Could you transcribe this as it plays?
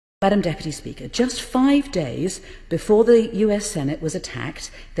Madam Deputy Speaker, just 5 days before the US Senate was attacked,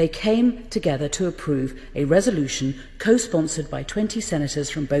 they came together to approve a resolution co-sponsored by 20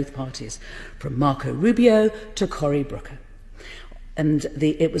 senators from both parties, from Marco Rubio to Cory Booker. And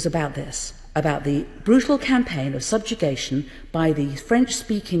it was about this, about the brutal campaign of subjugation by the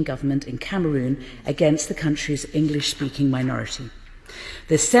French-speaking government in Cameroun against the country's English-speaking minority.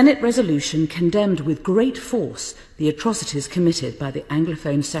 The Senate resolution condemned with great force the atrocities committed by the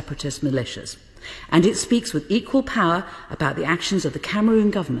Anglophone separatist militias, and it speaks with equal power about the actions of the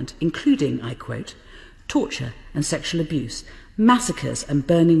Cameroon government, including, I quote, torture and sexual abuse, massacres and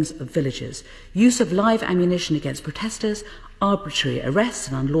burnings of villages, use of live ammunition against protesters, arbitrary arrests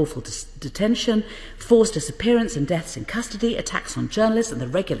and unlawful detention, forced disappearance and deaths in custody, attacks on journalists and the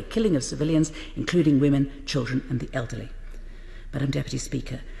regular killing of civilians, including women, children and the elderly. Madam Deputy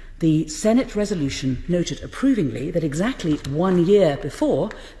Speaker, the Senate resolution noted approvingly that exactly 1 year before,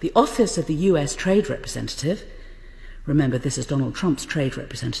 the office of the US Trade Representative, remember this is Donald Trump's trade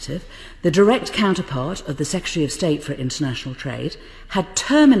representative, the direct counterpart of the Secretary of State for International Trade, had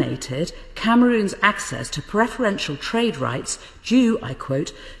terminated Cameroon's access to preferential trade rights due, I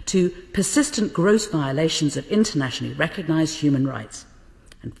quote, to persistent gross violations of internationally recognised human rights.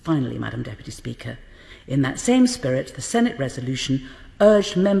 And finally, Madam Deputy Speaker, in that same spirit, the Senate resolution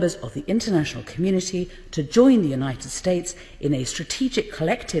urged members of the international community to join the United States in a strategic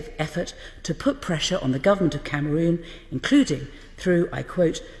collective effort to put pressure on the government of Cameroon, including through, I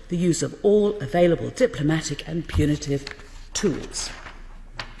quote, the use of all available diplomatic and punitive tools.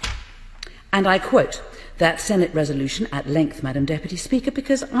 And I quote that Senate resolution at length, Madam Deputy Speaker,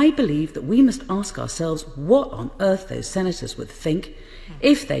 because I believe that we must ask ourselves what on earth those senators would think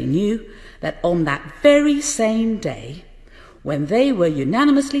if they knew that on that very same day, when they were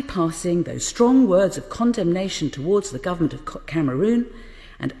unanimously passing those strong words of condemnation towards the government of Cameroon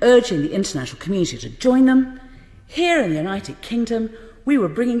and urging the international community to join them, here in the United Kingdom, we were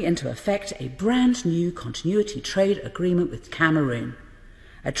bringing into effect a brand new continuity trade agreement with Cameroon,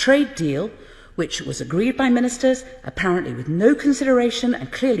 a trade deal which was agreed by ministers, apparently with no consideration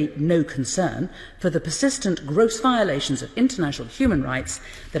and clearly no concern for the persistent gross violations of international human rights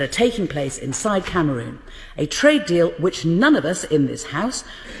that are taking place inside Cameroon. A trade deal which none of us in this House,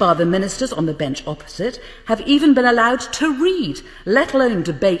 bar the ministers on the bench opposite, have even been allowed to read, let alone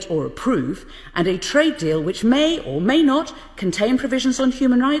debate or approve, and a trade deal which may or may not contain provisions on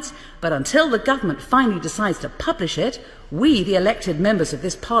human rights, but until the government finally decides to publish it, we, the elected members of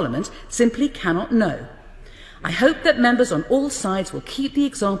this Parliament, simply cannot know. I hope that members on all sides will keep the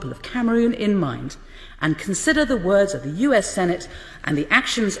example of Cameroon in mind and consider the words of the US Senate and the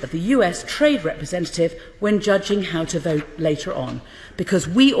actions of the US Trade Representative when judging how to vote later on, because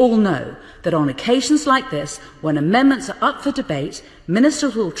we all know that on occasions like this, when amendments are up for debate,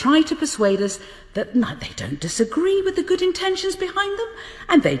 ministers will try to persuade us that they don't disagree with the good intentions behind them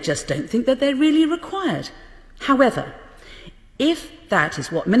and they just don't think that they're really required. However, if that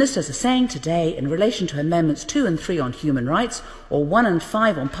is what ministers are saying today in relation to Amendments 2 and 3 on human rights, or 1 and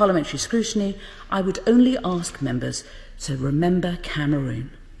 5 on parliamentary scrutiny, I would only ask members to remember Cameroon.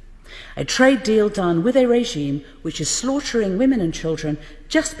 A trade deal done with a regime which is slaughtering women and children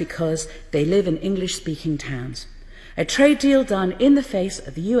just because they live in English-speaking towns. A trade deal done in the face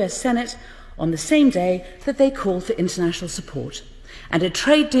of the US Senate on the same day that they call for international support. And a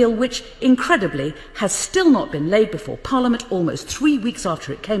trade deal which, incredibly, has still not been laid before Parliament almost 3 weeks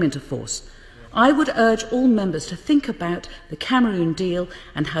after it came into force. I would urge all members to think about the Cameroon deal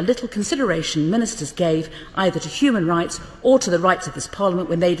and how little consideration ministers gave either to human rights or to the rights of this Parliament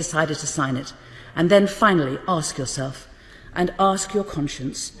when they decided to sign it. And then finally ask yourself and ask your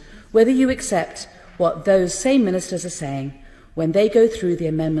conscience whether you accept what those same ministers are saying when they go through the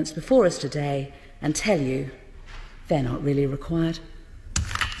amendments before us today and tell you they're not really required.